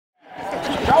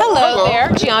Hello there,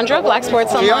 Jeandra, Black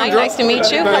Sports Online. Nice to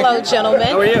meet you. Hello, gentlemen.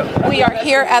 How are you? We are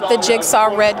here at the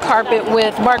Jigsaw red carpet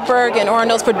with Berg and Oren,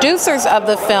 those producers of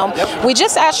the film. We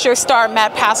just asked your star,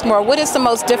 Matt Passmore, what is the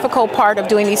most difficult part of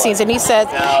doing these scenes? And he said,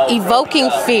 evoking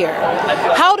fear.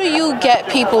 How do you get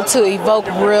people to evoke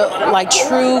real, like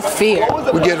true fear?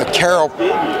 We get a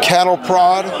cattle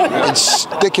prod and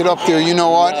stick it up there, you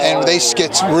know what, and they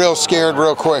get real scared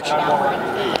real quick.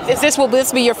 Will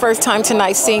this be your first time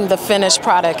tonight seeing the finished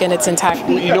product in its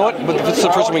entirety? You know what? But this is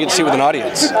the first time we get to see with an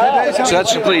audience. So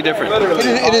that's completely different.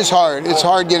 It is hard. It's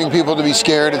hard getting people to be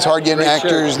scared. It's hard getting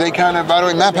actors. They kind of, by the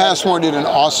way, Matt Passmore did an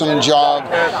awesome job.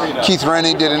 Keith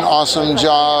Rennie did an awesome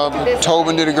job.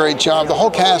 Tobin did a great job. The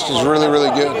whole cast is really,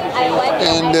 really good.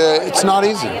 And it's not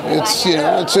easy.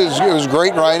 It was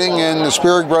great writing, and the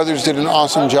Berg brothers did an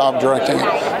awesome job directing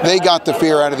it. They got the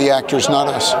fear out of the actors, not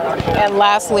us. And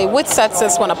lastly, what sets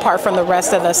this one apart from the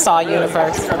rest of the Saw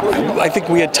universe? I think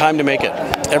we had time to make it.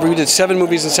 We did 7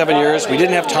 movies in 7 years. We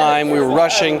didn't have time. We were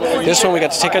rushing. This one we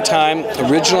got to take our time,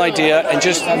 original idea, and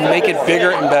just make it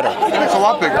bigger and better. It's a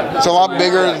lot bigger. It's a lot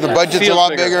bigger. The budget's a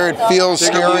lot bigger. It feels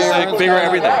scarier. Music, bigger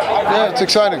everything. Yeah, it's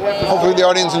exciting. Hopefully the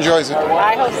audience enjoys it.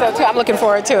 I hope so too. I'm looking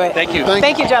forward to it. Thank you.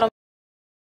 Thank you, gentlemen.